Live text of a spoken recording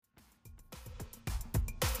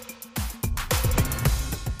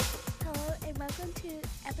Welcome to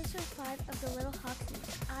episode 5 of the Little Hawks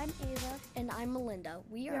News. I'm Ava. And I'm Melinda.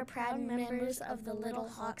 We are proud members of the Little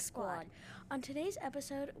Hawk Squad. On today's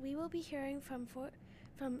episode, we will be hearing from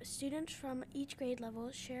students from each grade level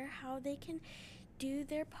share how they can do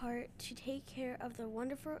their part to take care of the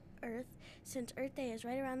wonderful Earth since Earth Day is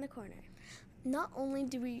right around the corner. Not only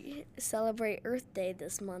do we celebrate Earth Day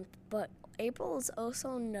this month, but April is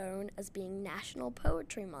also known as being National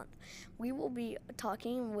Poetry Month. We will be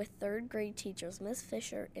talking with third grade teachers Miss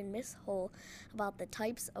Fisher and Miss Hull about the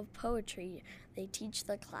types of poetry they teach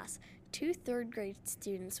the class. 2 third grade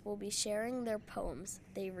students will be sharing their poems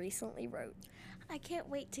they recently wrote. I can't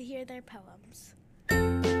wait to hear their poems.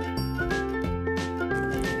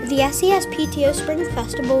 The SES PTO Spring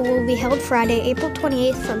Festival will be held Friday, April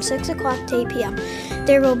 28th from 6 o'clock to 8 p.m.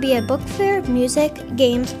 There will be a book fair, music,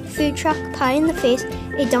 games, food truck, pie in the face,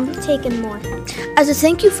 a dunk tank, and more. As a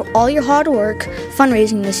thank you for all your hard work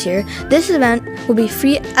fundraising this year, this event will be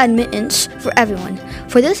free admittance for everyone.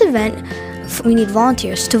 For this event, we need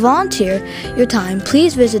volunteers. To volunteer your time,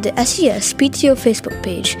 please visit the SES PTO Facebook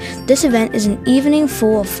page. This event is an evening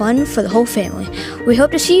full of fun for the whole family. We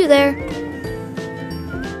hope to see you there.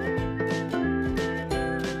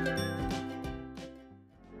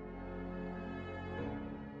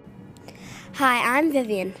 Hi, I'm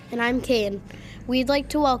Vivian. And I'm Kane. We'd like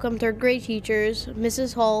to welcome third grade teachers,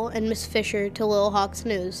 Mrs. Hull and Miss Fisher, to Little Hawks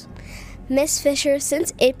News. Miss Fisher,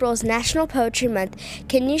 since April is National Poetry Month,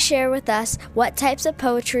 can you share with us what types of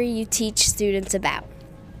poetry you teach students about?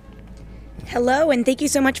 Hello, and thank you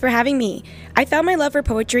so much for having me. I found my love for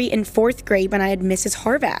poetry in 4th grade when I had Mrs.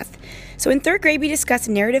 Harvath. So in 3rd grade, we discussed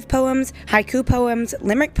narrative poems, haiku poems,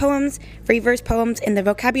 limerick poems, free verse poems, and the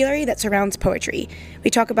vocabulary that surrounds poetry. We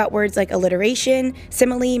talk about words like alliteration,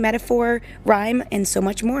 simile, metaphor, rhyme, and so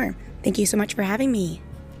much more. Thank you so much for having me.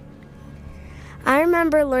 I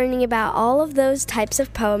remember learning about all of those types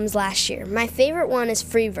of poems last year. My favorite one is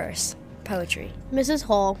free verse poetry. Mrs.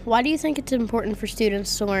 Hull, why do you think it's important for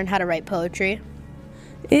students to learn how to write poetry?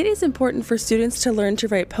 It is important for students to learn to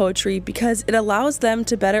write poetry because it allows them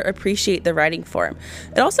to better appreciate the writing form.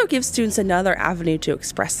 It also gives students another avenue to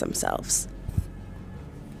express themselves.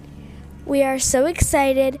 We are so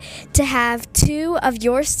excited to have 2 of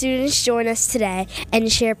your students join us today and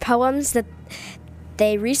share poems that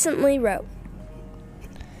they recently wrote.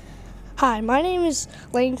 Hi, my name is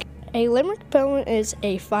Link. A limerick poem is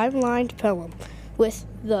a 5-lined poem with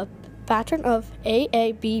the pattern of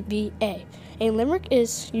AABBA. A limerick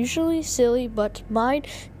is usually silly, but mine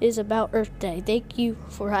is about Earth Day. Thank you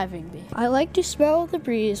for having me. I like to smell the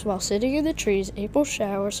breeze while sitting in the trees. April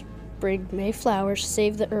showers bring May flowers.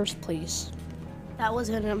 Save the earth, please. That was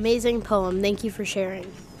an amazing poem. Thank you for sharing.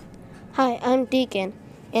 Hi, I'm Deacon,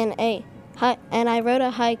 and I wrote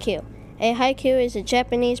a haiku. A haiku is a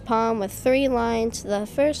Japanese poem with 3 lines. The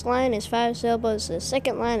first line is 5 syllables, the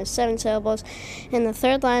second line is 7 syllables, and the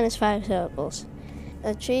third line is 5 syllables.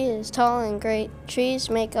 A tree is tall and great.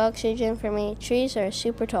 Trees make oxygen for me. Trees are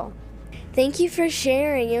super tall. Thank you for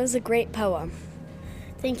sharing. It was a great poem.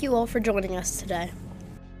 Thank you all for joining us today.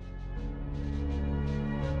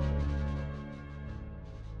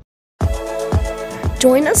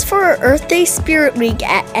 Join us for our Earth Day Spirit Week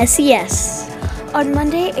at SES. On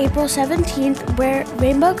Monday, April 17th, wear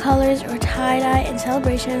rainbow colors or tie-dye in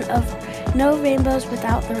celebration of No Rainbows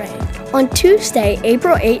Without the Rain. On Tuesday,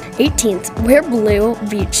 April 18th, wear blue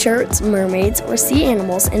beach shirts, mermaids, or sea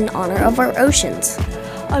animals in honor of our oceans.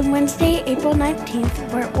 On Wednesday, April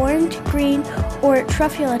 19th, wear orange, green, or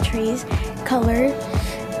truffula trees color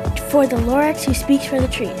for the Lorax who speaks for the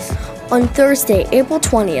trees. On Thursday, April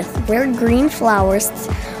 20th, wear green flowers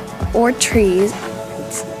or trees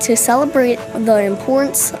to celebrate the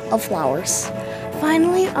importance of flowers.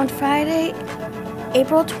 Finally, on Friday,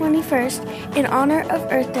 April 21st, in honor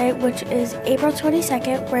of Earth Day, which is April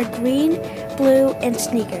 22nd, wear green, blue, and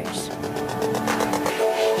sneakers.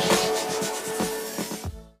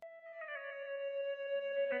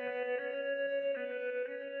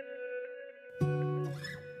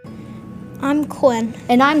 I'm Quinn.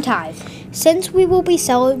 And I'm Ty. Since we will be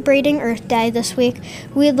celebrating Earth Day this week,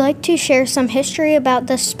 we'd like to share some history about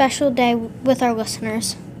this special day with our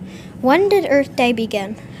listeners. When did Earth Day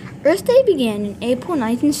begin? Earth Day began in April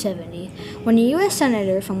 1970 when a U.S.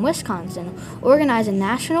 senator from Wisconsin organized a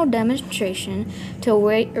national demonstration to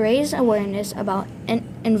raise awareness about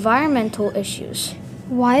environmental issues.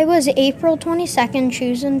 Why was April 22nd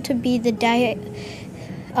chosen to be the day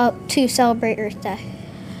to celebrate Earth Day?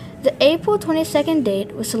 The April 22nd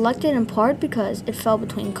date was selected in part because it fell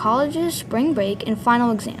between college's spring break and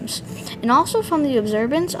final exams, and also from the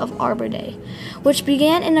observance of Arbor Day, which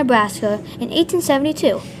began in Nebraska in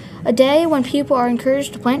 1872. a day when people are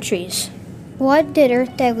encouraged to plant trees. What did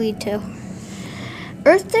Earth Day lead to?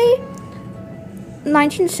 Earth Day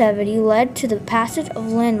 1970 led to the passage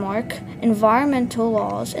of landmark environmental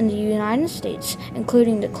laws in the United States,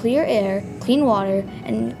 including the Clear Air, Clean Water,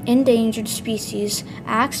 and Endangered Species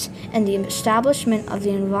Acts and the establishment of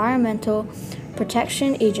the Environmental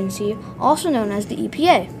Protection Agency, also known as the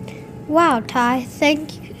EPA. Wow, Ty,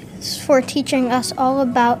 thanks for teaching us all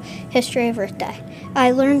about history of Earth Day.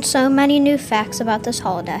 I learned so many new facts about this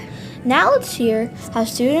holiday. Now let's hear how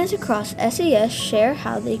students across SES share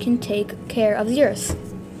how they can take care of the earth.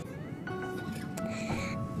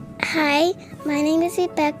 Hi, my name is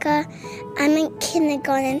Rebecca. I'm in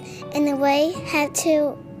kindergarten, and the way how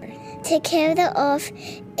to take care of the earth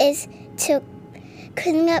is to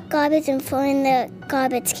clean up garbage and throw in the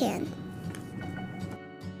garbage can.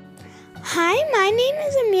 Hi, my name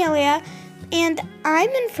is Amelia, and I'm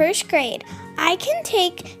in first grade. I can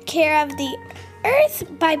take care of the earth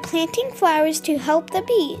by planting flowers to help the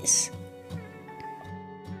bees.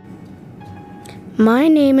 My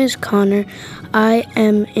name is Connor. I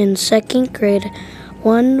am in second grade.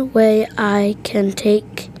 One way I can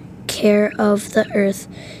take care of the earth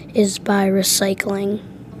is by recycling.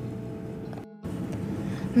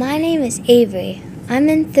 My name is Avery. I'm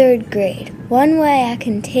in third grade. One way I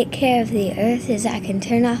can take care of the earth is I can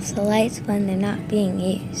turn off the lights when they're not being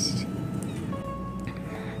used.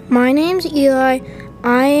 My name's Eli.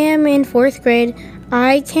 I am in fourth grade.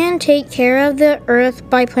 I can take care of the earth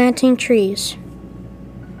by planting trees.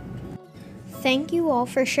 Thank you all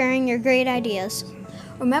for sharing your great ideas.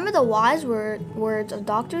 Remember the wise words of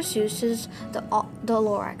Dr. Seuss's The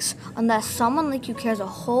Lorax. Unless someone like you cares a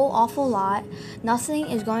whole awful lot, nothing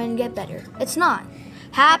is going to get better. It's not.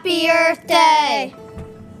 Happy Earth Day!